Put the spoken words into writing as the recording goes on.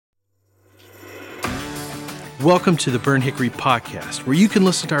Welcome to the Burnt Hickory podcast, where you can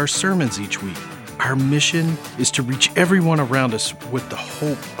listen to our sermons each week. Our mission is to reach everyone around us with the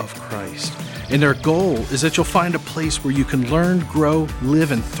hope of Christ. And our goal is that you'll find a place where you can learn, grow,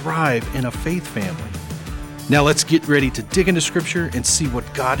 live, and thrive in a faith family. Now let's get ready to dig into Scripture and see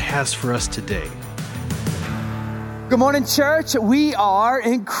what God has for us today. Good morning, church. We are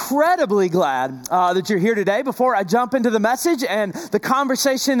incredibly glad that you're here today. Before I jump into the message and the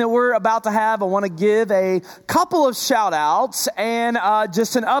conversation that we're about to have, I want to give a couple of shout outs and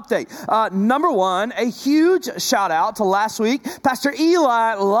just an update. Number one, a huge shout out to last week, Pastor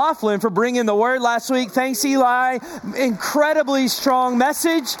Eli Laughlin for bringing the word last week. Thanks, Eli. Incredibly strong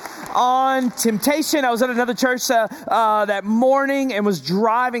message on temptation. I was at another church that morning and was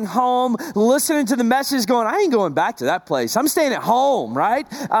driving home, listening to the message going, I ain't going back to that place. I'm staying at home, right?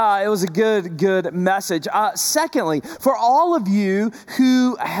 It was a good message. Secondly, for all of you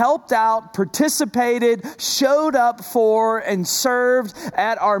who helped out, participated, showed up for, and served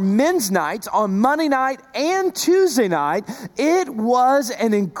at our men's nights on Monday night and Tuesday night, it was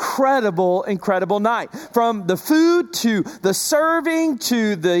an incredible night. From the food to the serving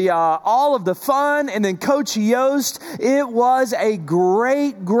to the all of the fun, and then Coach Yost, it was a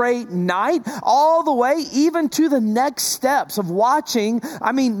great night, all the way even to the next steps of watching,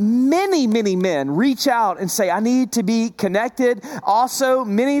 many men reach out and say, I need to be connected. Also,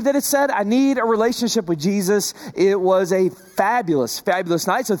 many that have said, I need a relationship with Jesus. It was a fabulous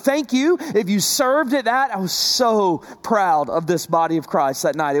night. So thank you if you served at that. I was so proud of this body of Christ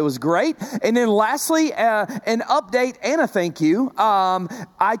that night. It was great. And then lastly, an update and a thank you.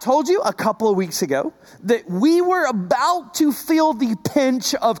 I told you a couple of weeks ago that we were about to feel the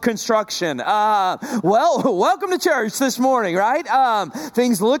pinch of construction. Welcome to church this morning, right?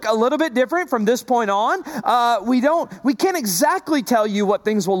 Things look a little bit different from this point on. We can't exactly tell you what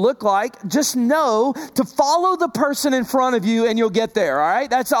things will look like. Just know to follow the person in front of you and you'll get there, all right?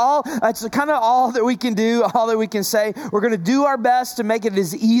 That's all. That's kind of all that we can do, all that we can say. We're going to do our best to make it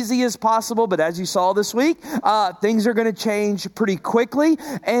as easy as possible, but as you saw this week, things are going to change pretty quickly.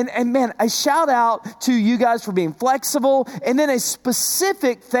 And man, a shout out to you guys for being flexible, and then a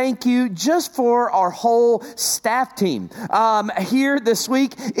specific thank you just for our whole staff team here this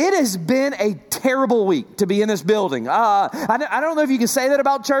week. It has been a terrible week to be in this building. I don't know if you can say that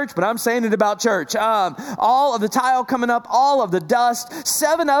about church, but I'm saying it about church. All of the tile coming up, all of the dust,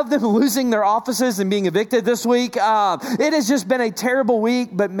 7 of them losing their offices and being evicted this week. It has just been a terrible week,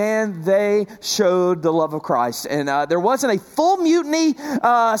 but man, they showed the love of Christ, and there wasn't a full mutiny,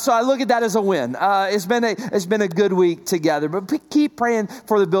 so I look at that as a win. It's been a good week together, but keep praying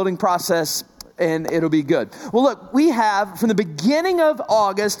for the building process, and it'll be good. Well, look, we have, from the beginning of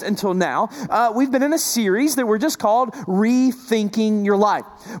August until now, we've been in a series that we're just called Rethinking Your Life,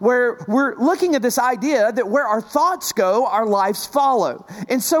 where we're looking at this idea that where our thoughts go, our lives follow.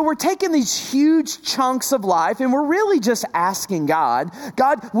 And so we're taking these huge chunks of life, and we're really just asking God,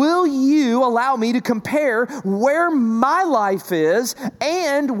 will you allow me to compare where my life is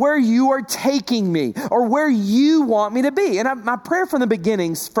and where you are taking me, or where you want me to be? And my prayer from the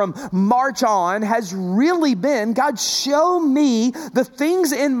beginnings, from March on, has really been, God, show me the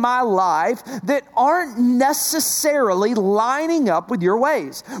things in my life that aren't necessarily lining up with your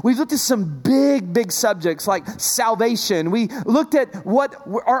ways. We've looked at some big subjects like salvation. We looked at what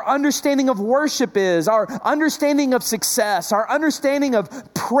our understanding of worship is, our understanding of success, our understanding of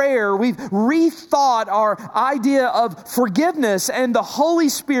prayer. We've rethought our idea of forgiveness and the Holy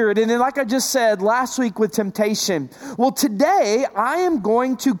Spirit. And then, like I just said last week with temptation. Well, today I am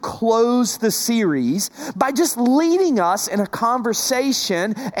going to close the series by just leading us in a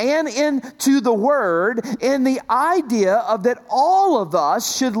conversation and into the Word, in the idea of that all of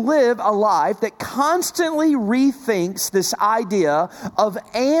us should live a life that constantly rethinks this idea of,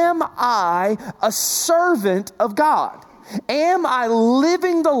 am I a servant of God? Am I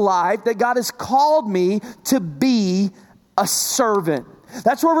living the life that God has called me to be a servant?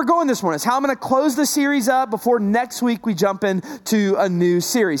 That's where we're going this morning. It's how I'm going to close the series up before next week we jump into a new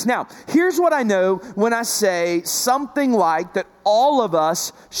series. Now, here's what I know when I say something like that all of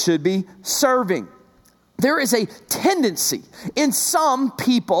us should be serving. There is a tendency in some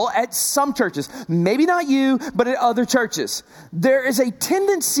people at some churches, maybe not you, but at other churches. There is a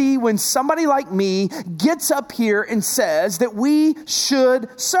tendency when somebody like me gets up here and says that we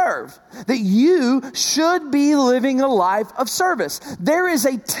should serve. that you should be living a life of service. There is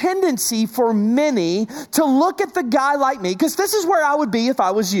a tendency for many to look at the guy like me, because this is where I would be if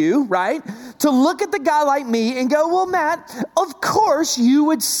I was you, right? To look at the guy like me and go, well, Matt, of course you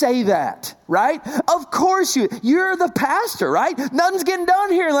would say that, right? Of course you're the pastor, right? Nothing's getting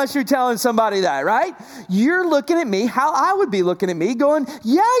done here unless you're telling somebody that, right? You're looking at me how I would be looking at me going,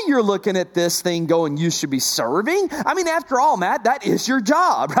 yeah, you're looking at this thing going, you should be serving. I mean, after all, Matt, that is your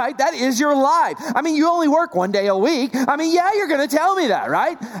job, right? That is your life. I mean, you only work one day a week. I mean, yeah, you're going to tell me that,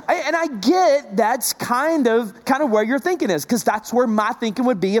 right? And I get that's kind of where your thinking is, because that's where my thinking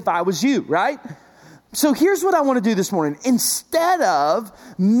would be if I was you, right? So here's what I want to do this morning. Instead of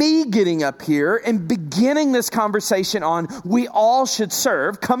me getting up here and beginning this conversation on we all should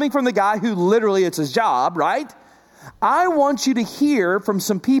serve, coming from the guy who literally it's his job, right? I want you to hear from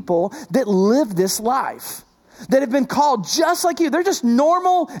some people that live this life, that have been called just like you. They're just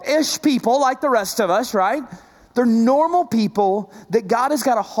normal-ish people like the rest of us, right? They're normal people that God has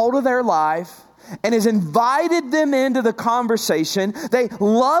got a hold of their life and has invited them into the conversation. They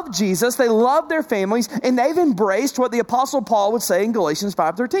love Jesus, they love their families, and they've embraced what the Apostle Paul would say in Galatians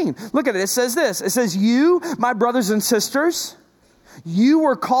 5:13. Look at it, it says this. It says, you, my brothers and sisters, you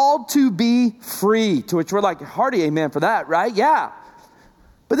were called to be free. To which we're like, hearty amen for that, right? Yeah.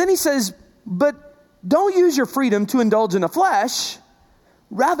 But then he says, but don't use your freedom to indulge in the flesh.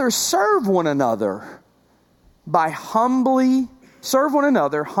 Rather serve one another serve one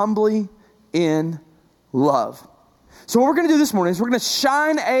another humbly in love. So what we're going to do this morning is we're going to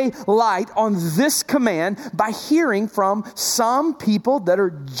shine a light on this command by hearing from some people that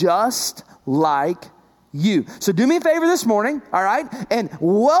are just like you. So do me a favor this morning, all right? And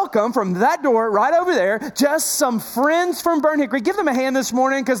welcome from that door right over there, just some friends from Burnt Hickory. Give them a hand this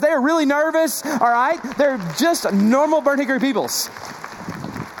morning because they are really nervous, all right? They're just normal Burnt Hickory peoples.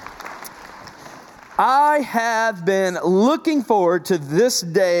 I have been looking forward to this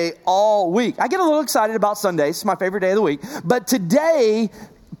day all week. I get a little excited about Sundays. It's my favorite day of the week. But today,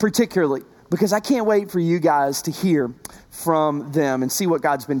 particularly, because I can't wait for you guys to hear from them and see what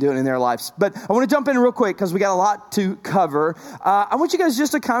God's been doing in their lives. But I want to jump in real quick because we got a lot to cover. I want you guys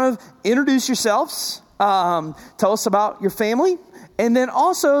just to kind of introduce yourselves. Tell us about your family. And then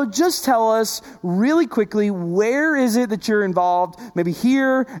also just tell us really quickly, where is it that you're involved, maybe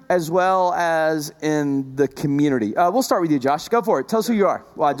here as well as in the community? We'll start with you, Josh. Go for it. Tell us who you are.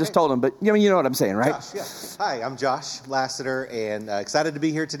 Well, I just told him, but you know what I'm saying, right? Josh, yeah. Hi, I'm Josh Lassiter, and excited to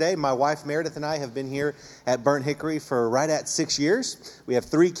be here today. My wife, Meredith, and I have been here at Burnt Hickory for right at 6 years. We have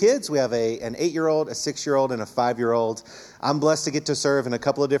 3 kids. We have an 8-year-old, a 6-year-old, and a 5-year-old. I'm blessed to get to serve in a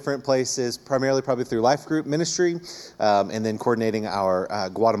couple of different places, primarily probably through LifeGroup ministry, and then coordinating our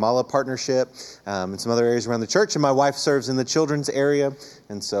Guatemala partnership and some other areas around the church. And my wife serves in the children's area,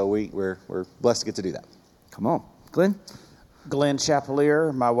 and so we're blessed to get to do that. Come on. Glenn? Glenn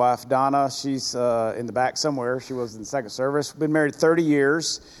Chapelier, my wife Donna, she's in the back somewhere. She was in the second service. We've been married 30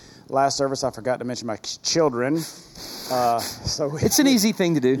 years. Last service, I forgot to mention my children. So it's an easy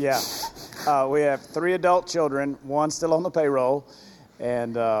thing to do. Yeah. We have 3 adult children, 1 still on the payroll,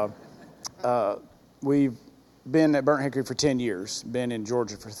 and we've been at Burnt Hickory for 10 years, been in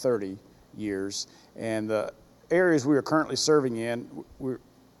Georgia for 30 years, and the areas we are currently serving in, we're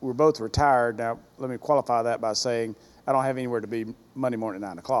both retired. Now, let me qualify that by saying I don't have anywhere to be Monday morning at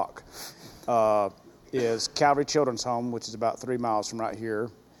 9 o'clock. Is Calvary Children's Home, which is about 3 miles from right here,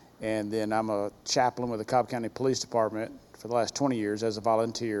 and then I'm a chaplain with the Cobb County Police Department for the last 20 years as a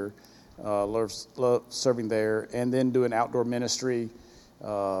volunteer. Love serving there, and then doing outdoor ministry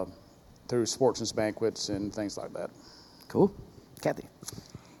through sports and banquets and things like that. Cool. Kathy.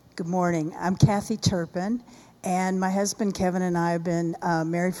 Good morning. I'm Kathy Turpin, and my husband Kevin and I have been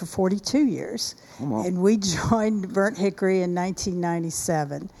married for 42 years. And we joined Burnt Hickory in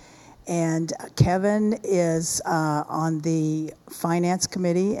 1997. And Kevin is on the finance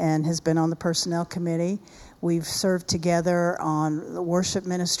committee and has been on the personnel committee. We've served together on the worship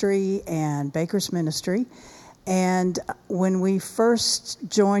ministry and Baker's ministry. And when we first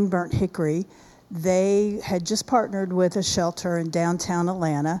joined Burnt Hickory, they had just partnered with a shelter in downtown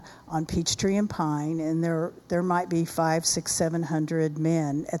Atlanta on Peachtree and Pine, and there might be 500, 600, 700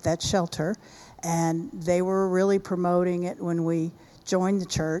 men at that shelter. And they were really promoting it when we joined the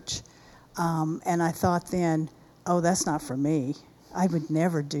church. And I thought then, oh, that's not for me. I would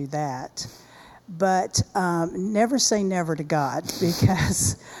never do that. But never say never to God,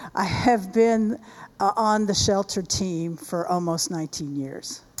 because I have been on the shelter team for almost 19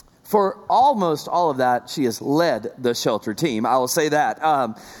 years. For almost all of that, she has led the shelter team. I will say that.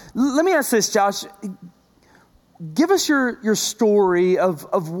 Let me ask this, Josh. give us your story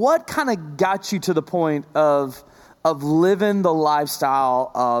of what kind of got you to the point of living the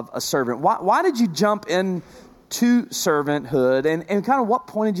lifestyle of a servant. Why did you jump into servanthood, and kind of what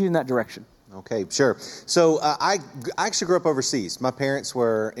pointed you in that direction? Okay, sure. So I actually grew up overseas. My parents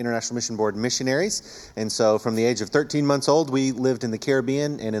were International Mission Board missionaries. And so from the age of 13 months old, we lived in the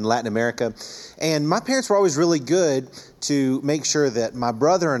Caribbean and in Latin America. And my parents were always really good to make sure that my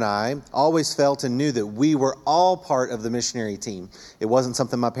brother and I always felt and knew that we were all part of the missionary team. It wasn't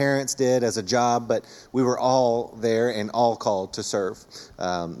something my parents did as a job, but we were all there and all called to serve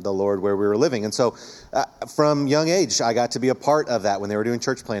the Lord where we were living. And so from young age, I got to be a part of that when they were doing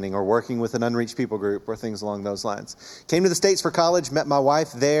church planting or working with an unreached people group or things along those lines. Came to the States for college, met my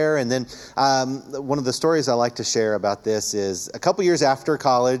wife there, and then one of the stories I like to share about this is a couple years after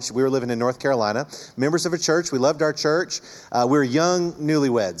college, we were living in North Carolina, members of a church. We loved our church. We were young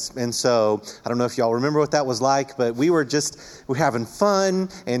newlyweds, and so I don't know if y'all remember what that was like, but we were having fun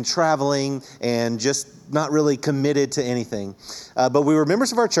and traveling and just not really committed to anything. But we were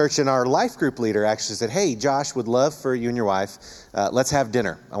members of our church, and our LifeGroup leader actually said, "Hey, Josh, would love for you and your wife, let's have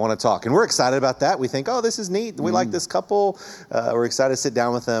dinner. I want to talk." And we're excited about that. We think, oh, this is neat. We like this couple. We're excited to sit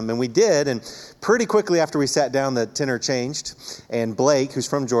down with them. And we did. And pretty quickly after we sat down, the tenor changed. And Blake, who's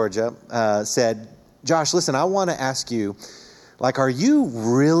from Georgia, said, "Josh, listen, I want to ask you, are you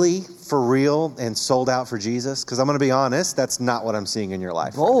really for real and sold out for Jesus? Because I'm going to be honest, that's not what I'm seeing in your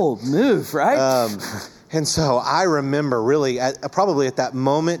life." Bold move, right? And so I remember really probably at that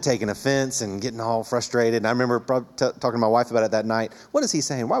moment taking offense and getting all frustrated. And I remember talking to my wife about it that night. What is he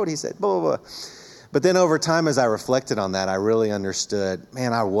saying? Why would he say blah, blah, blah? But then over time, as I reflected on that, I really understood,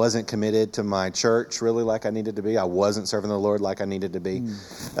 man, I wasn't committed to my church really like I needed to be. I wasn't serving the Lord like I needed to be.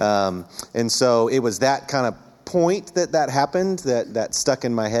 And so it was that kind of point that happened that stuck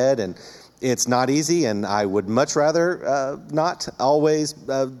in my head. And it's not easy, and I would much rather not always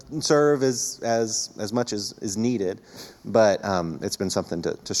serve as much as is needed. But it's been something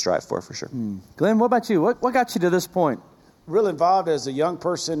to strive for sure. Glenn, what about you? What got you to this point? Real involved as a young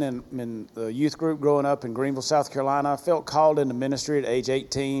person in the youth group growing up in Greenville, South Carolina. I felt called into ministry at age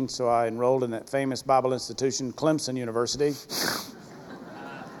 18, so I enrolled in that famous Bible institution, Clemson University.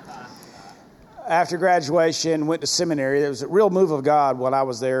 After graduation, went to seminary. There was a real move of God when I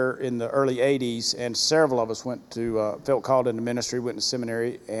was there in the early 80s, and several of us felt called into ministry, went to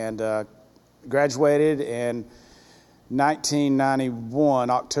seminary, and graduated. And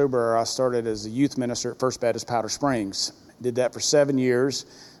 1991, October, I started as a youth minister at First Baptist Powder Springs. Did that for 7 years,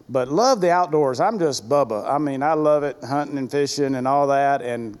 but love the outdoors. I'm just Bubba. I mean, I love it, hunting and fishing and all that,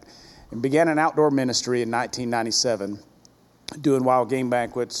 and began an outdoor ministry in 1997. Doing wild game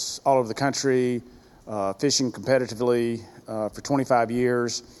banquets all over the country, fishing competitively for 25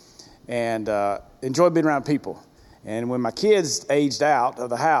 years, and enjoyed being around people. And when my kids aged out of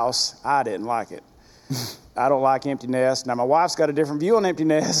the house, I didn't like it. I don't like empty nest. Now, my wife's got a different view on empty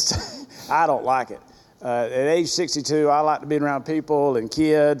nest. I don't like it. At age 62, I like to be around people and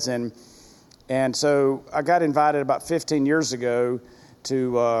kids, and so I got invited about 15 years ago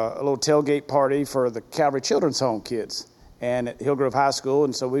to a little tailgate party for the Calvary Children's Home kids. And at Hillgrove High School,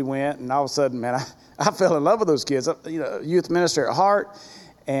 and so we went, and all of a sudden, man, I fell in love with those kids. Youth minister at heart,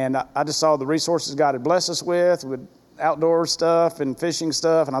 and I just saw the resources God had blessed us with outdoor stuff and fishing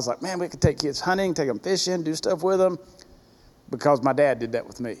stuff, and I was like, man, we could take kids hunting, take them fishing, do stuff with them, because my dad did that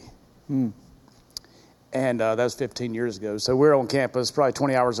with me. And that was 15 years ago. So we're on campus probably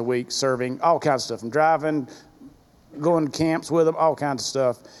 20 hours a week serving all kinds of stuff. I'm driving, going to camps with them, all kinds of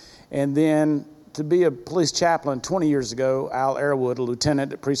stuff. And then to be a police chaplain 20 years ago, Al Airwood, a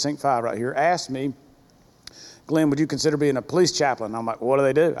lieutenant at Precinct 5 right here, asked me, "Glenn, would you consider being a police chaplain?" I'm like, "What do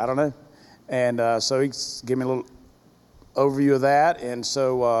they do? I don't know." And so he gave me a little overview of that. And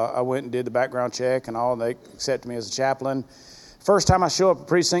so I went and did the background check and all, and they accepted me as a chaplain. First time I show up at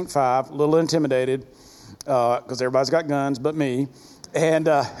Precinct 5, a little intimidated because everybody's got guns but me. And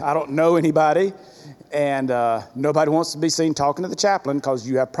I don't know anybody. And nobody wants to be seen talking to the chaplain because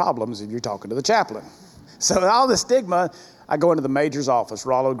you have problems if you're talking to the chaplain. So all the stigma, I go into the major's office.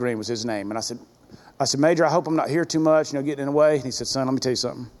 Rollo Green was his name. And I said, "Major, I hope I'm not here too much, getting in the way." And he said, "Son, let me tell you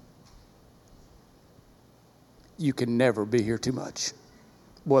something. You can never be here too much."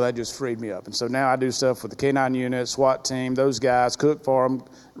 Boy, that just freed me up. And so now I do stuff with the K-9 unit, SWAT team, those guys, cook for them,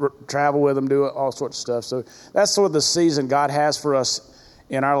 travel with them, do all sorts of stuff. So that's sort of the season God has for us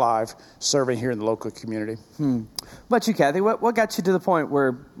in our life, serving here in the local community. What about you, Kathy? What got you to the point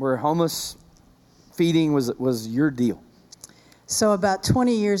where homeless feeding was your deal? So about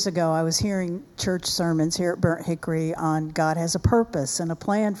 20 years ago, I was hearing church sermons here at Burnt Hickory on God has a purpose and a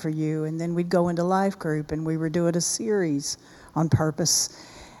plan for you. And then we'd go into LifeGroup, and we were doing a series on purpose.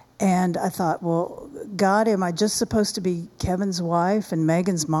 And I thought, well, God, am I just supposed to be Kevin's wife and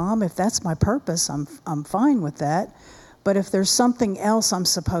Megan's mom? If that's my purpose, I'm fine with that. But if there's something else I'm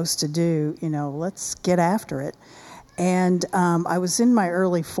supposed to do, let's get after it. And I was in my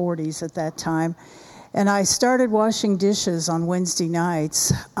early 40s at that time. And I started washing dishes on Wednesday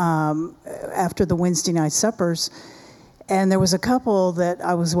nights after the Wednesday night suppers. And there was a couple that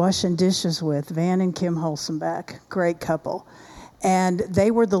I was washing dishes with, Van and Kim Holsenbach, great couple. And they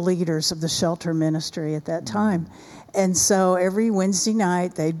were the leaders of the shelter ministry at that time. And so every Wednesday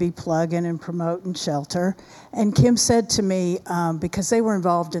night, they'd be plugging and promoting shelter. And Kim said to me, because they were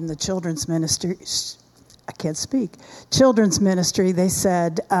involved in the children's ministry, children's ministry, they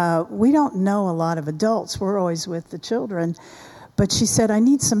said, we don't know a lot of adults. We're always with the children. But she said, I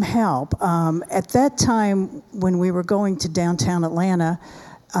need some help. At that time, when we were going to downtown Atlanta,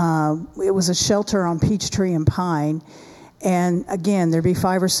 it was a shelter on Peachtree and Pine. And again, there'd be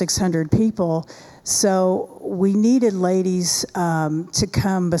 500 or 600 people. So we needed ladies to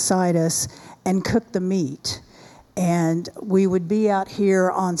come beside us and cook the meat. And we would be out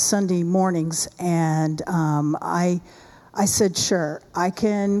here on Sunday mornings, and I said, sure, I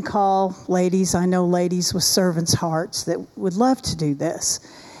can call ladies. I know ladies with servants' hearts that would love to do this.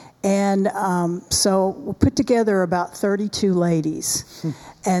 And so we put together about 32 ladies,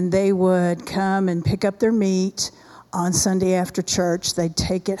 and they would come and pick up their meat on Sunday after church. They'd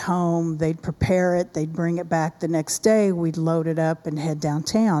take it home, they'd prepare it, they'd bring it back the next day, we'd load it up and head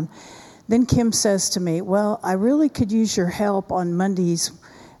downtown. Then Kim says to me, well, I really could use your help on Mondays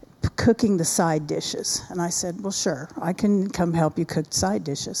cooking the side dishes. And I said, well, sure, I can come help you cook side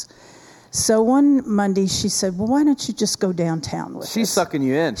dishes. So one Monday she said, well, why don't you just go downtown with us? She's sucking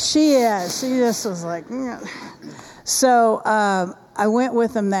you in. She is. She just was like, yeah. So I went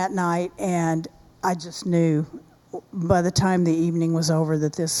with them that night, and I just knew by the time the evening was over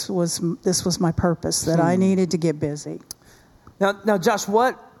that this was my purpose, that I needed to get busy. Now, Josh,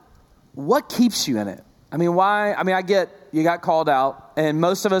 what keeps you in it? I mean, why? I mean, I get you got called out, and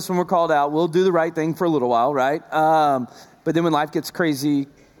most of us, when we're called out, we'll do the right thing for a little while, right? But then when life gets crazy,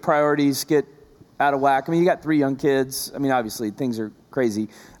 priorities get out of whack. I mean, you got 3 young kids. I mean, obviously, things are crazy.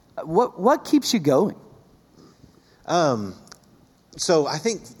 What keeps you going? So I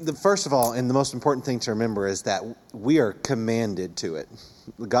think first of all, and the most important thing to remember is that we are commanded to it.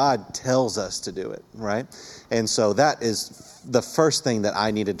 God tells us to do it, right? And so that is the first thing that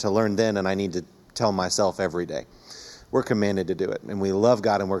I needed to learn then, and I need to tell myself every day. We're commanded to do it, and we love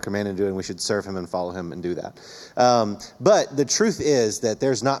God, and we're commanded to do it, and we should serve Him and follow Him and do that. But the truth is that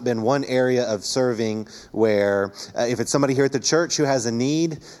there's not been one area of serving where, if it's somebody here at the church who has a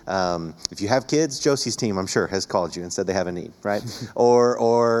need, if you have kids, Josie's team, I'm sure, has called you and said they have a need, right?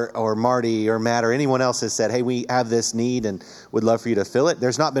 or Marty or Matt or anyone else has said, hey, we have this need and would love for you to fill it.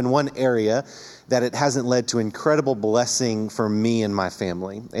 There's not been one area that it hasn't led to incredible blessing for me and my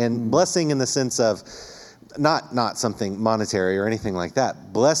family. And blessing in the sense of not something monetary or anything like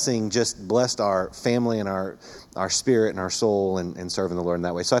that. Blessing just blessed our family and our spirit and our soul and serving the Lord in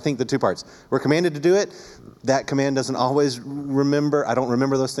that way. So I think the 2 parts. We're commanded to do it. That command doesn't always remember. I don't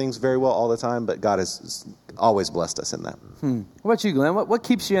remember those things very well all the time, but God has always blessed us in that. What about you, Glenn? What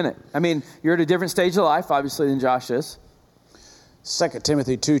keeps you in it? I mean, you're at a different stage of life, obviously, than Josh is. 2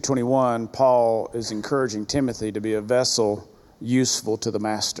 Timothy 2:21, Paul is encouraging Timothy to be a vessel useful to the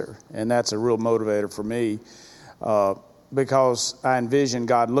master. And that's a real motivator for me because I envision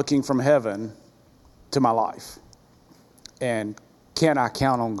God looking from heaven to my life. And can I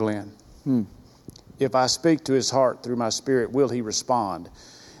count on Glenn? If I speak to his heart through my spirit, will he respond?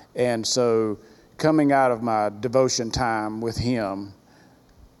 And so coming out of my devotion time with him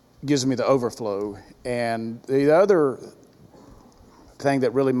gives me the overflow. And the other thing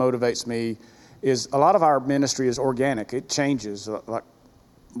that really motivates me is a lot of our ministry is organic. It changes, like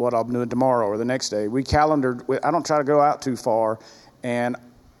what I'm doing tomorrow or the next day. We calendared. I don't try to go out too far, and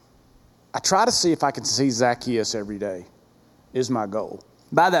I try to see if I can see Zacchaeus every day is my goal.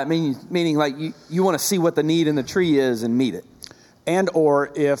 By that, meaning like you want to see what the need in the tree is and meet it. And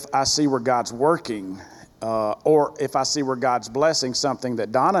or if I see where God's working, or if I see where God's blessing something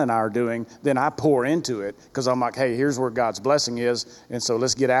that Donna and I are doing, then I pour into it because I'm like, hey, here's where God's blessing is, and so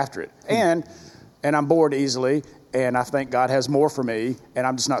let's get after it. And I'm bored easily, and I think God has more for me, and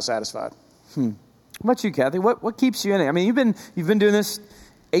I'm just not satisfied. What about you, Kathy? What keeps you in it? I mean, you've been doing this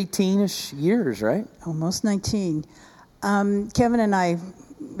 18-ish years, right? Almost 19. Kevin and I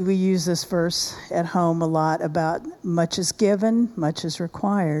we use this verse at home a lot about much is given, much is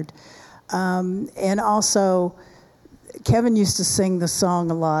required. And also, Kevin used to sing the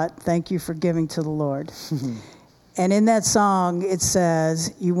song a lot, Thank You for Giving to the Lord. And in that song, it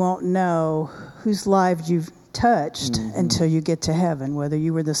says, you won't know whose lives you've touched until you get to heaven, whether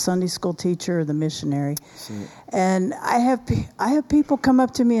you were the Sunday school teacher or the missionary. And I have people come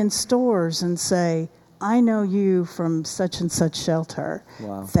up to me in stores and say, I know you from such and such shelter.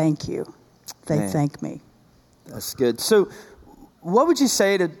 Wow. Thank you. They thank me. That's good. So what would you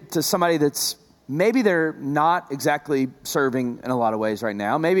say to somebody that's maybe they're not exactly serving in a lot of ways right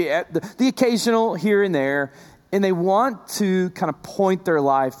now, maybe at the occasional here and there, and they want to kind of point their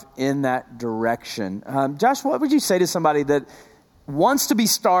life in that direction? Josh, what would you say to somebody that wants to be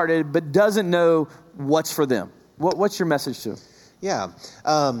started but doesn't know what's for them? What's your message to them? Yeah.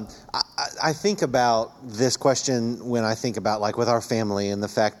 I think about this question when I think about like with our family and the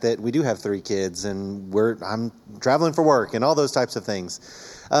fact that we do have 3 kids and I'm traveling for work and all those types of things.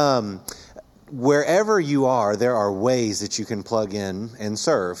 Wherever you are, there are ways that you can plug in and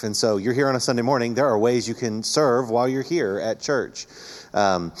serve. And so you're here on a Sunday morning, there are ways you can serve while you're here at church.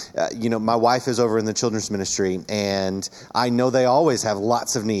 My wife is over in the children's ministry, and I know they always have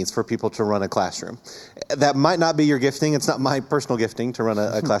lots of needs for people to run a classroom. That might not be your gifting. It's not my personal gifting to run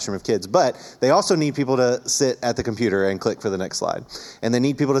a classroom of kids, but they also need people to sit at the computer and click for the next slide. And they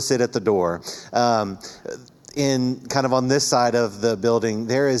need people to sit at the door. In kind of on this side of the building,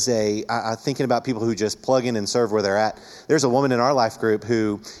 there is thinking about people who just plug in and serve where they're at. There's a woman in our life group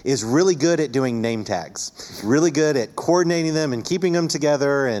who is really good at doing name tags, really good at coordinating them and keeping them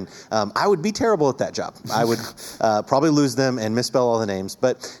together. And I would be terrible at that job. I would probably lose them and misspell all the names.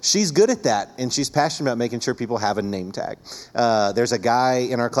 But she's good at that, and she's passionate about making sure people have a name tag. There's a guy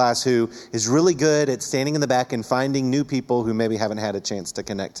in our class who is really good at standing in the back and finding new people who maybe haven't had a chance to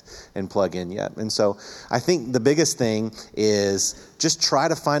connect and plug in yet. And so I think the biggest thing is just try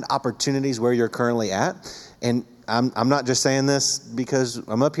to find opportunities where you're currently at. And I'm not just saying this because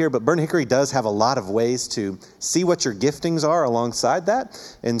I'm up here, but Burnt Hickory does have a lot of ways to see what your giftings are alongside that.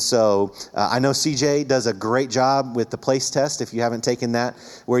 And so I know CJ does a great job with the place test, if you haven't taken that,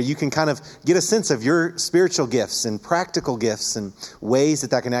 where you can kind of get a sense of your spiritual gifts and practical gifts and ways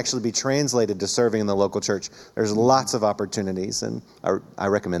that can actually be translated to serving in the local church. There's lots of opportunities, and I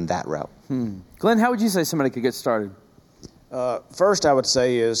recommend that route. Glenn, how would you say somebody could get started? First, I would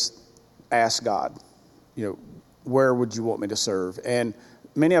say is ask God, where would you want me to serve? And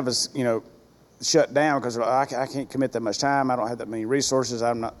many of us, shut down because I can't commit that much time. I don't have that many resources.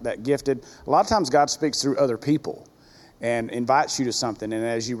 I'm not that gifted. A lot of times God speaks through other people and invites you to something. And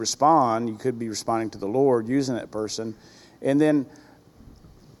as you respond, you could be responding to the Lord using that person. And then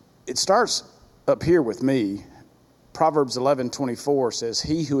it starts up here with me. Proverbs 11:24 says,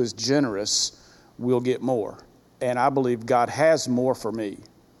 he who is generous will get more. And I believe God has more for me.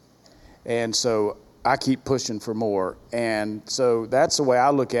 And so I keep pushing for more. And so that's the way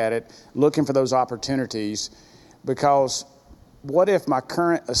I look at it, looking for those opportunities, because what if my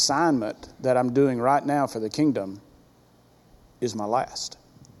current assignment that I'm doing right now for the kingdom is my last?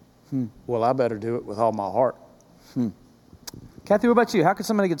 Well, I better do it with all my heart. Kathy, what about you? How can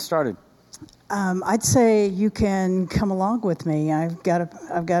somebody get started? I'd say you can come along with me. I've got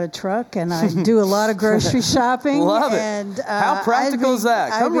a truck, and I do a lot of grocery shopping. Love it. And, how practical is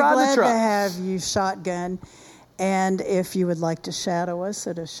that? Come ride the truck. I'd be glad to have you shotgun. And if you would like to shadow us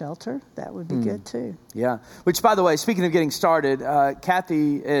at a shelter, that would be good too. Yeah. Which, by the way, speaking of getting started,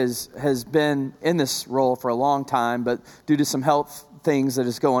 Kathy has been in this role for a long time, but due to some health things that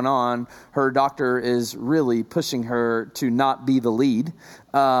is going on, her doctor is really pushing her to not be the lead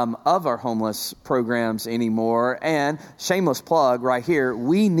of our homeless programs anymore. And shameless plug right here,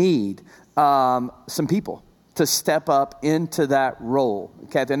 we need some people to step up into that role.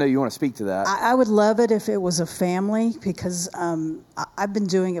 Kathy, I know you want to speak to that. I would love it if it was a family, because I've been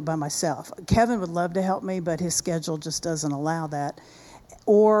doing it by myself. Kevin would love to help me, but his schedule just doesn't allow that.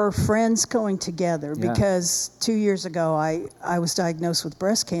 Or friends going together, because 2 years ago I was diagnosed with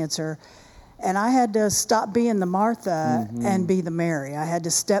breast cancer, and I had to stop being the Martha and be the Mary. I had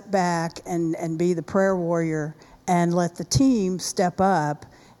to step back and be the prayer warrior and let the team step up,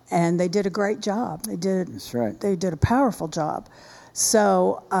 and they did a great job. That's right. They did a powerful job.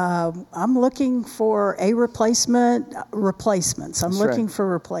 So I'm looking for replacements. I'm looking for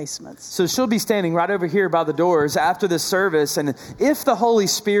replacements. So she'll be standing right over here by the doors after this service. And if the Holy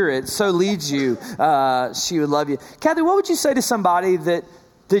Spirit so leads you, she would love you. Kathy, what would you say to somebody that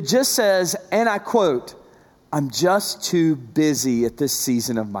just says, and I quote, I'm just too busy at this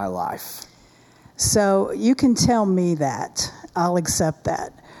season of my life? So you can tell me that. I'll accept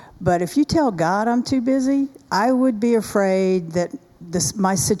that. But if you tell God I'm too busy, I would be afraid that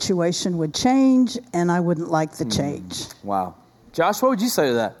my situation would change, and I wouldn't like the change. Wow. Josh, what would you say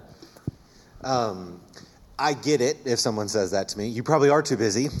to that? I get it if someone says that to me. You probably are too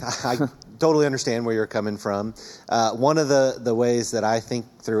busy. I totally understand where you're coming from. One of the ways that I think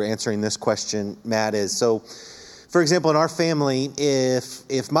through answering this question, Matt, is so, for example, in our family,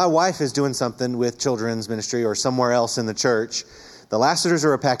 if my wife is doing something with children's ministry or somewhere else in the church, the Lassiters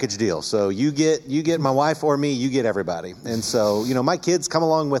are a package deal. So you get my wife or me, you get everybody. And so, my kids come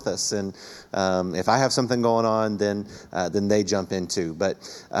along with us. And if I have something going on, then they jump in too. But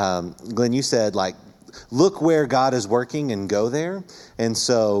Glenn, you said, look where God is working and go there. And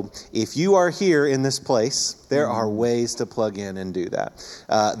so if you are here in this place, there are ways to plug in and do that.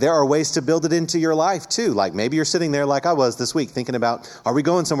 There are ways to build it into your life too. Like maybe you're sitting there like I was this week thinking about, are we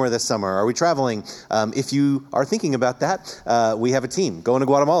going somewhere this summer? Are we traveling? If you are thinking about that, we have a team going to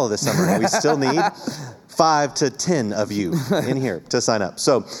Guatemala this summer. And we still need 5 to 10 of you in here to sign up.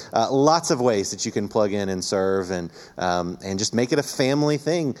 So lots of ways that you can plug in and serve and just make it a family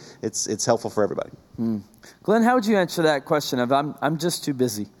thing. It's helpful for everybody. Glenn, how would you answer that question of I'm just too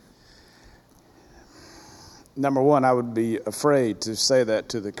busy? Number one, I would be afraid to say that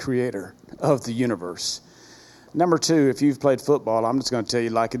to the creator of the universe. Number two, if you've played football, I'm just going to tell you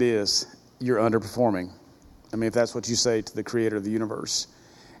like it is, you're underperforming. I mean, if that's what you say to the creator of the universe.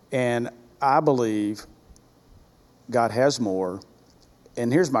 And I believe God has more.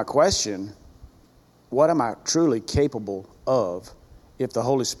 And here's my question. What am I truly capable of if the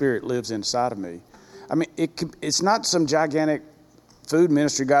Holy Spirit lives inside of me? I mean, it's not some gigantic food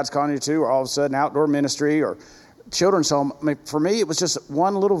ministry God's calling you to, or all of a sudden outdoor ministry or children's home. I mean, for me, it was just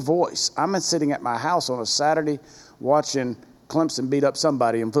one little voice. I'm sitting at my house on a Saturday watching Clemson beat up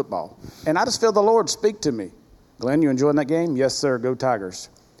somebody in football. And I just feel the Lord speak to me. Glenn, you enjoying that game? Yes, sir. Go Tigers.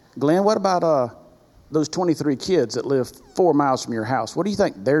 Glenn, what about those 23 kids that live 4 miles from your house? What do you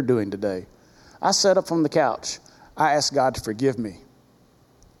think they're doing today? I sat up from the couch. I asked God to forgive me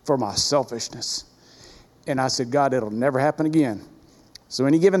for my selfishness. And I said, God, it'll never happen again. So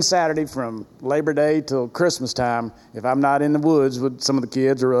any given Saturday from Labor Day till Christmas time, if I'm not in the woods with some of the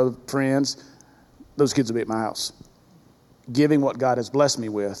kids or other friends, those kids will be at my house. Giving what God has blessed me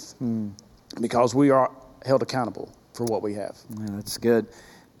with because we are held accountable for what we have. Yeah, that's good.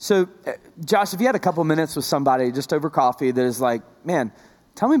 So, Josh, if you had a couple minutes with somebody just over coffee that is like, man,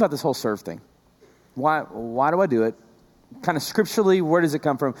 tell me about this whole serve thing. Why do I do it? Kind of scripturally, where does it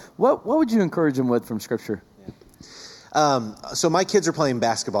come from? What would you encourage them with from Scripture? So my kids are playing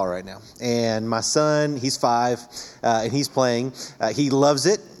basketball right now, and my son, he's 5, and he's playing. He loves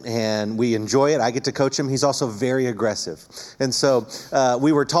it, and we enjoy it. I get to coach him. He's also very aggressive. And so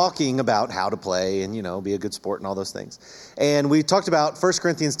we were talking about how to play and, be a good sport and all those things. And we talked about 1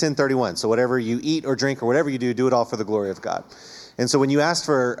 Corinthians 10:31. So whatever you eat or drink or whatever you do it all for the glory of God. And so when you asked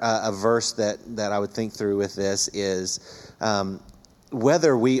for a verse that I would think through with this is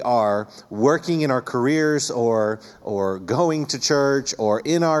whether we are working in our careers or going to church or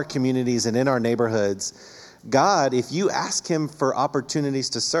in our communities and in our neighborhoods, God, if you ask him for opportunities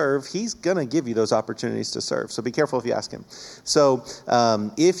to serve, he's going to give you those opportunities to serve. So be careful if you ask him. So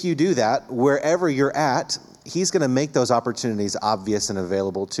if you do that, wherever you're at, he's going to make those opportunities obvious and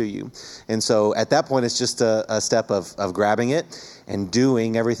available to you. And so at that point, it's just a step of grabbing it and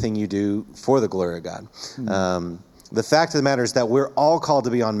doing everything you do for the glory of God. The fact of the matter is that we're all called to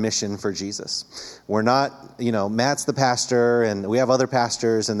be on mission for Jesus. We're not, Matt's the pastor and we have other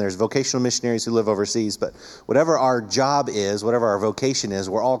pastors and there's vocational missionaries who live overseas. But whatever our job is, whatever our vocation is,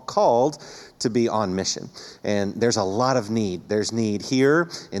 we're all called to be on mission. And there's a lot of need. There's need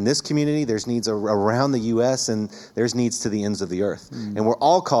here in this community. There's needs around the U.S. and there's needs to the ends of the earth. And we're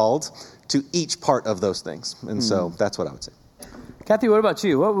all called to each part of those things. And so that's what I would say. Kathy, what about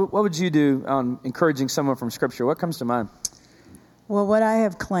you? What would you do on encouraging someone from Scripture? What comes to mind? Well, what I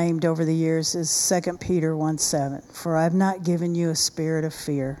have claimed over the years is 2 Peter 1:7. For I have not given you a spirit of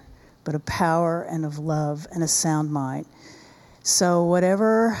fear, but of power and of love and a sound mind. So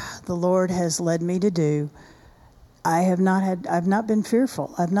whatever the Lord has led me to do, I've not been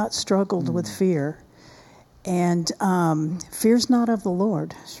fearful. I've not struggled with fear. And fear's not of the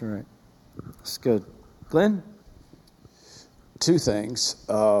Lord. That's right. That's good. Glenn? 2 things,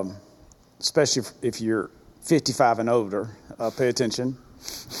 especially if you're 55 and older, pay attention.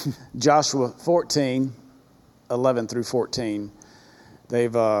 Joshua 14, 11 through 14,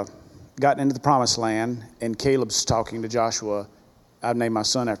 they've gotten into the promised land, and Caleb's talking to Joshua. I've named my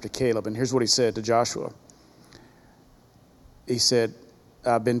son after Caleb, and here's what he said to Joshua. He said,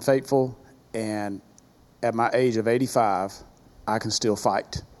 I've been faithful, and at my age of 85, I can still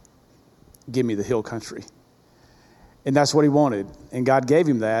fight. give me the hill country. And that's what he wanted. And God gave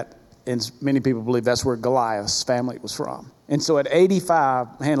him that. And many people believe that's where Goliath's family was from. And so at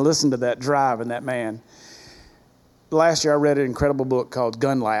 85, man, listen to that drive and that man. Last year I read an incredible book called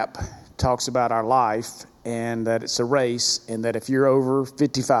Gun Lap. It talks about our life and that it's a race and that if you're over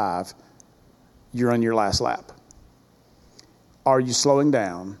 55, you're on your last lap. Are you slowing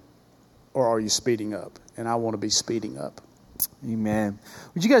down or are you speeding up? And I want to be speeding up. Amen.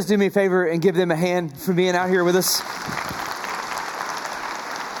 Would you guys do me a favor and give them a hand for being out here with us?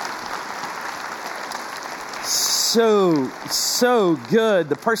 So good.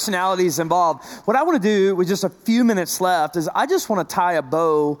 The personalities involved. What I want to do with just a few minutes left is I just want to tie a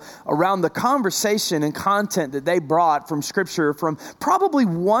bow around the conversation and content that they brought from Scripture, from probably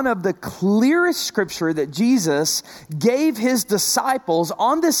one of the clearest Scripture that Jesus gave his disciples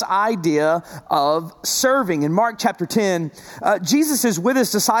on this idea of serving. In Mark chapter 10, Jesus is with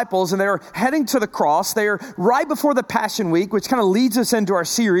his disciples and they're heading to the cross. They're right before the Passion Week, which kind of leads us into our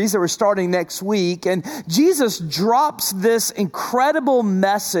series that we're starting next week. And Jesus drops this incredible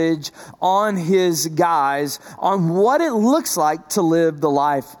message on his guys on what it looks like to live the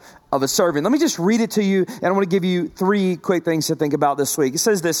life of a servant. Let me just read it to you, and I want to give you 3 quick things to think about this week. It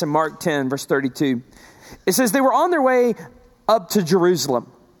says this in Mark 10, verse 32. It says, they were on their way up to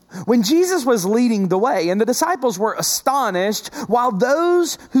Jerusalem when Jesus was leading the way, and the disciples were astonished while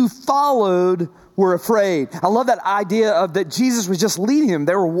those who followed were afraid. I love that idea of that Jesus was just leading them.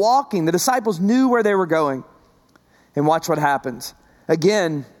 They were walking. The disciples knew where they were going. And watch what happens.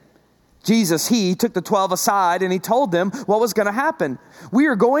 Again, Jesus, he took the 12 aside and he told them what was going to happen. We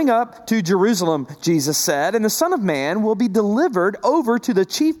are going up to Jerusalem, Jesus said, and the Son of Man will be delivered over to the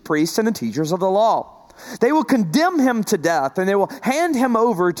chief priests and the teachers of the law. They will condemn him to death and they will hand him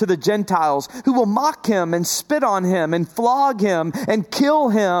over to the Gentiles who will mock him and spit on him and flog him and kill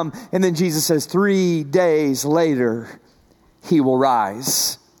him. And then Jesus says 3 days later, he will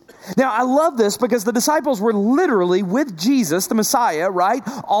rise. Now, I love this because the disciples were literally with Jesus, the Messiah, right,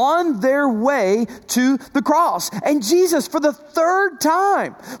 on their way to the cross. And Jesus, for the third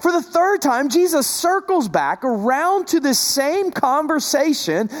time, Jesus circles back around to the same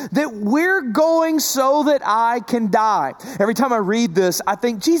conversation that we're going so that I can die. Every time I read this, I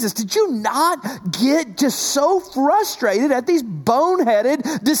think, Jesus, did you not get just so frustrated at these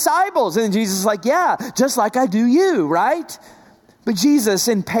boneheaded disciples? And Jesus is like, yeah, just like I do you, right? But Jesus,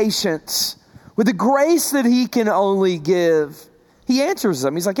 in patience, with the grace that he can only give, he answers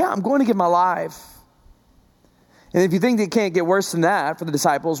them. He's like, yeah, I'm going to give my life. And if you think it can't get worse than that for the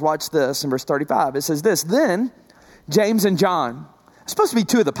disciples, watch this in verse 35. It says this, then James and John, supposed to be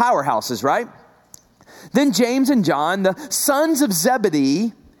 2 of the powerhouses, right? Then James and John, the sons of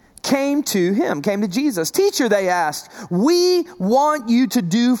Zebedee, came to Jesus. Teacher, they asked, we want you to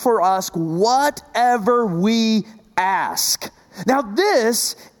do for us whatever we ask. Now,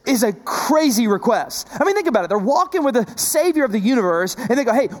 this is a crazy request. I mean, think about it. They're walking with the Savior of the universe, and they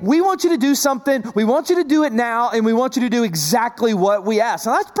go, hey, we want you to do something. We want you to do it now, and we want you to do exactly what we ask.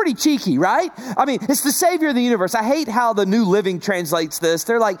 Now, that's pretty cheeky, right? I mean, it's the Savior of the universe. I hate how the New Living translates this.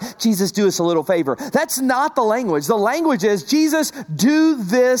 They're like, Jesus, do us a little favor. That's not the language. The language is, Jesus, do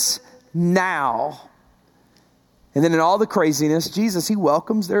this now. And then in all the craziness, Jesus, he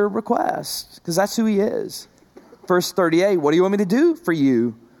welcomes their request because that's who he is. Verse 38, what do you want me to do for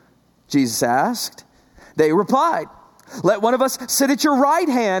you? Jesus asked. They replied, let one of us sit at your right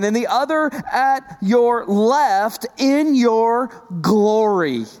hand and the other at your left in your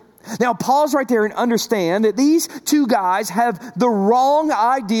glory. Now, pause right there and understand that these 2 guys have the wrong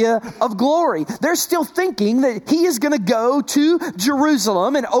idea of glory. They're still thinking that he is going to go to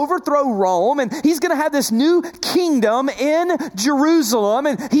Jerusalem and overthrow Rome, and he's going to have this new kingdom in Jerusalem,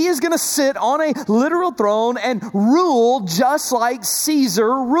 and he is going to sit on a literal throne and rule just like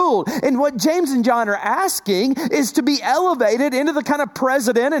Caesar ruled. And what James and John are asking is to be elevated into the kind of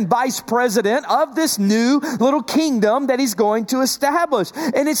president and vice president of this new little kingdom that he's going to establish.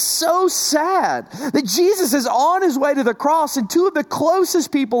 And it's so sad that Jesus is on his way to the cross and 2 of the closest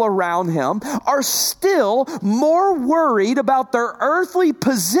people around him are still more worried about their earthly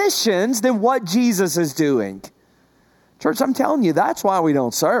positions than what Jesus is doing. Church, I'm telling you, that's why we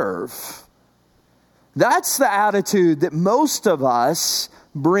don't serve. That's the attitude that most of us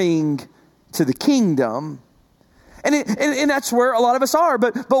bring to the kingdom. And that's where a lot of us are.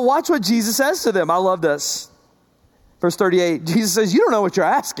 But watch what Jesus says to them. I love this. Verse 38, Jesus says, you don't know what you're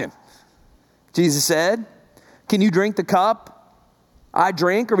asking. Jesus said, can you drink the cup I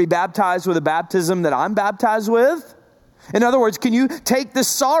drink or be baptized with the baptism that I'm baptized with? In other words, can you take this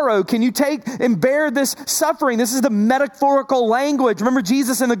sorrow? Can you take and bear this suffering? This is the metaphorical language. Remember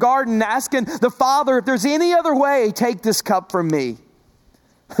Jesus in the garden asking the Father, if there's any other way, take this cup from me.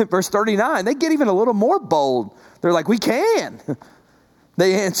 Verse 39, they get even a little more bold. They're like, we can.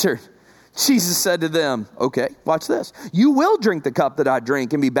 They answered. Jesus said to them, okay, watch this. You will drink the cup that I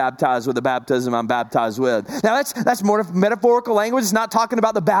drink and be baptized with the baptism I'm baptized with. Now that's more metaphorical language. It's not talking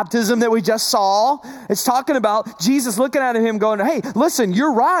about the baptism that we just saw. It's talking about Jesus looking at him going, hey, listen,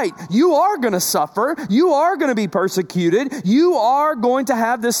 you're right. You are going to suffer. You are going to be persecuted. You are going to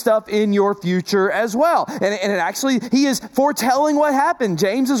have this stuff in your future as well. And it actually, he is foretelling what happened.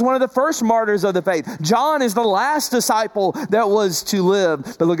 James is one of the first martyrs of the faith. John is the last disciple that was to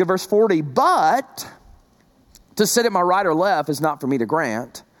live. But look at verse 40. But to sit at my right or left is not for me to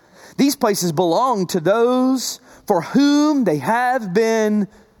grant. These places belong to those for whom they have been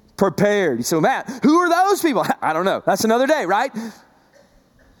prepared. So Matt, who are those people? I don't know. That's another day, right?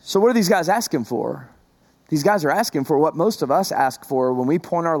 So what are these guys asking for? These guys are asking for what most of us ask for when we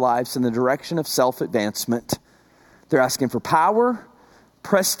point our lives in the direction of self-advancement. They're asking for power,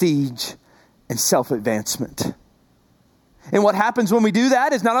 prestige, and self-advancement. And what happens when we do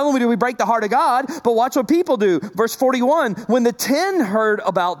that is not only do we break the heart of God, but watch what people do. Verse 41, when the 10 heard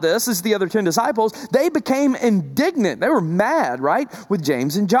about this is the other 10 disciples, they became indignant. They were mad, right? With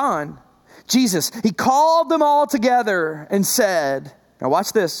James and John. Jesus, he called them all together and said, now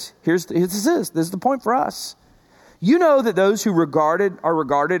watch this. This is the point for us. You know that those who are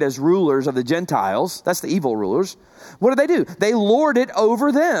regarded as rulers of the Gentiles, that's the evil rulers, what do? They lord it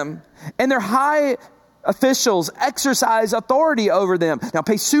over them, and their high officials exercise authority over them. Now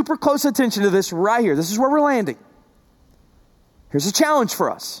pay super close attention to this right here. This is where we're landing. Here's a challenge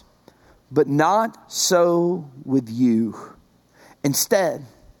for us. But not so with you. Instead,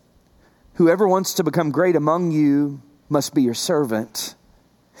 whoever wants to become great among you must be your servant.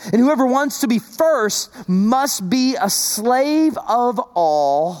 And whoever wants to be first must be a slave of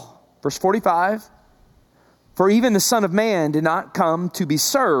all. Verse 45. For even the Son of Man did not come to be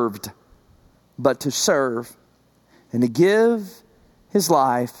served, but to serve and to give his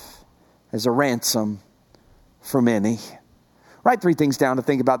life as a ransom for many. Write 3 things down to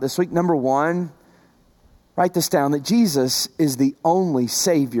think about this week. Number 1, write this down, that Jesus is the only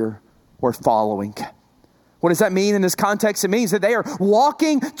Savior worth following. What does that mean in this context? It means that they are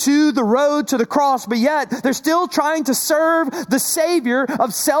walking to the road to the cross, but yet they're still trying to serve the Savior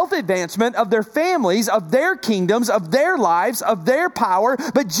of self-advancement, of their families, of their kingdoms, of their lives, of their power.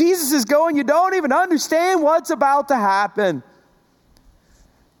 But Jesus is going, you don't even understand what's about to happen.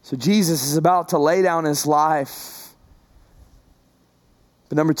 So Jesus is about to lay down his life.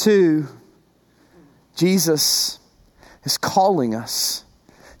 But number 2, Jesus is calling us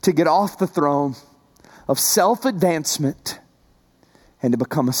to get off the throne of self-advancement and to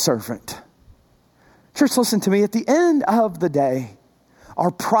become a servant. Church, listen to me. At the end of the day,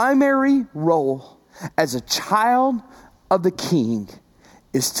 our primary role as a child of the King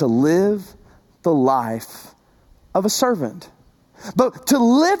is to live the life of a servant. But to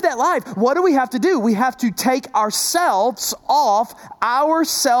live that life, what do we have to do? We have to take ourselves off our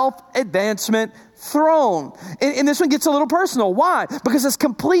self-advancement throne. And this one gets a little personal. Why? Because it's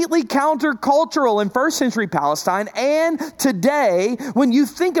completely countercultural in first century Palestine and today. When you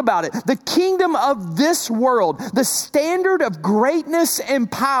think about it, the kingdom of this world, the standard of greatness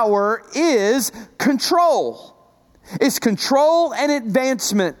and power is control. It's control and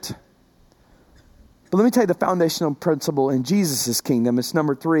advancement. But let me tell you the foundational principle in Jesus' kingdom. It's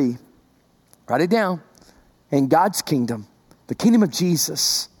number 3. Write it down. In God's kingdom, the kingdom of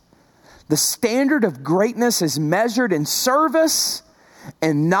Jesus, the standard of greatness is measured in service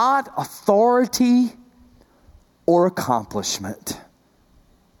and not authority or accomplishment.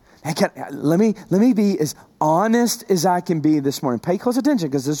 Let me be as honest as I can be this morning. Pay close attention,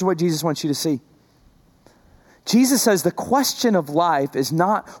 because this is what Jesus wants you to see. Jesus says the question of life is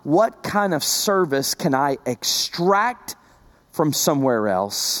not what kind of service can I extract from somewhere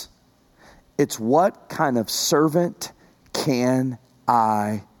else. It's what kind of servant can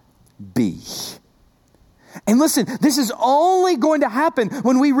I be. And listen, this is only going to happen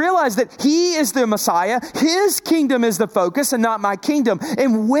when we realize that He is the Messiah. His kingdom is the focus and not my kingdom.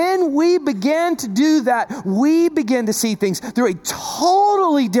 And when we begin to do that, we begin to see things through a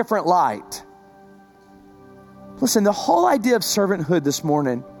totally different light. Listen, the whole idea of servanthood this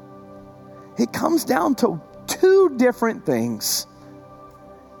morning, it comes down to 2 different things.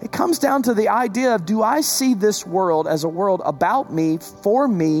 It comes down to the idea of, do I see this world as a world about me, for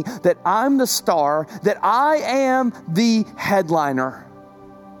me, that I'm the star, that I am the headliner?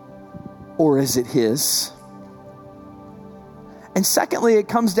 Or is it His? And secondly, it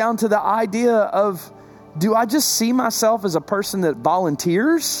comes down to the idea of, do I just see myself as a person that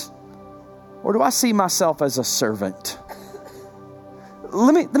volunteers? Or do I see myself as a servant?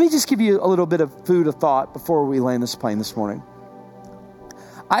 Let me just give you a little bit of food of thought before we land this plane this morning.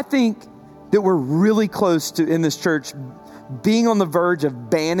 I think that we're really close to, in this church, being on the verge of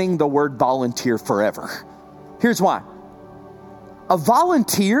banning the word volunteer forever. Here's why. A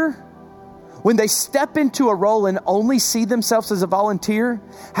volunteer, when they step into a role and only see themselves as a volunteer,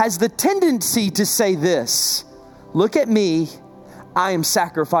 has the tendency to say this: look at me, I am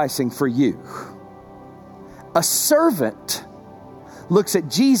sacrificing for you. A servant looks at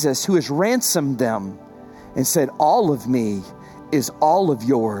Jesus, who has ransomed them, and said, all of me is all of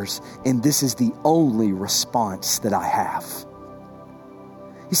yours, and this is the only response that I have.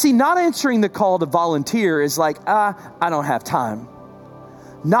 You see, not answering the call to volunteer is like, I don't have time.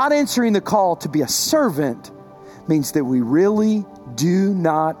 Not answering the call to be a servant means that we really do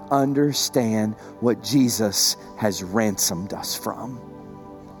not understand what Jesus has ransomed us from.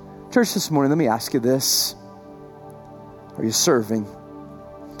 Church, this morning, let me ask you this. Are you serving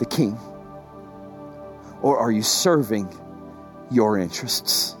the King? Or are you serving your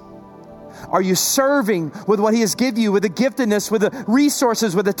interests? Are you serving with what He has given you, with the giftedness, with the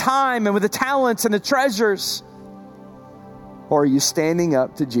resources, with the time, and with the talents and the treasures? Or are you standing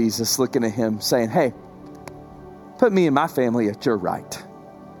up to Jesus, looking at Him, saying, hey, put me and my family at your right.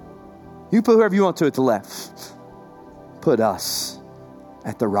 You put whoever you want to at the left. Put us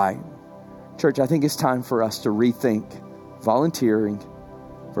at the right. Church, I think it's time for us to rethink volunteering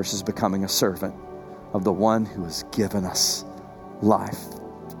versus becoming a servant of the one who has given us life.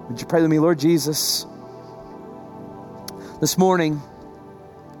 Would you pray with me? Lord Jesus, this morning,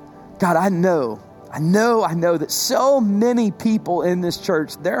 God, I know that so many people in this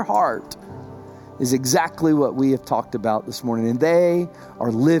church, their heart is exactly what we have talked about this morning, and they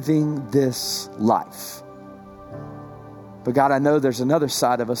are living this life. But God, I know there's another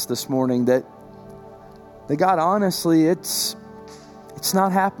side of us this morning that God, honestly, it's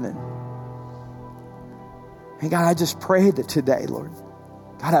not happening. And God, I just pray that today, Lord,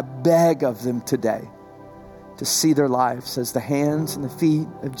 God, I beg of them today to see their lives as the hands and the feet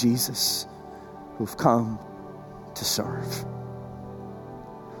of Jesus, who've come to serve,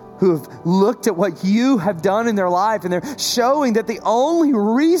 who have looked at what you have done in their life, and they're showing that the only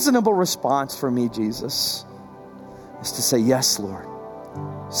reasonable response for me, Jesus, is to say, yes, Lord,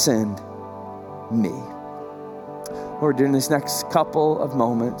 send me. Lord, during this next couple of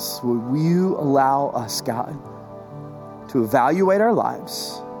moments, will you allow us, God, to evaluate our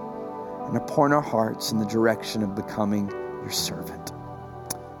lives and to point our hearts in the direction of becoming your servant.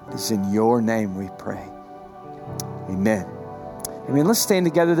 It is in your name we pray. Amen. Amen. Let's stand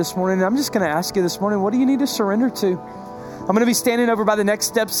together this morning. I'm just going to ask you this morning, what do you need to surrender to? I'm going to be standing over by the Next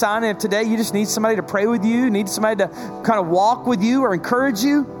Step sign. And if today you just need somebody to pray with you, need somebody to kind of walk with you or encourage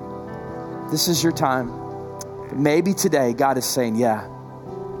you, this is your time. But maybe today God is saying, yeah,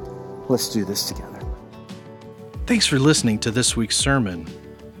 let's do this together. Thanks for listening to this week's sermon.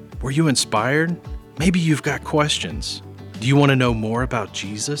 Were you inspired? Maybe you've got questions. Do you want to know more about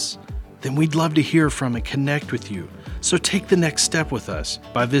Jesus? Then we'd love to hear from and connect with you. So take the next step with us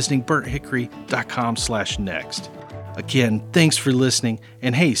by visiting burnthickory.com/next. Again, thanks for listening.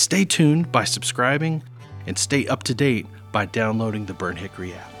 And hey, stay tuned by subscribing and stay up to date by downloading the Burnt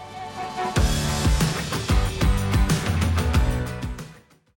Hickory app.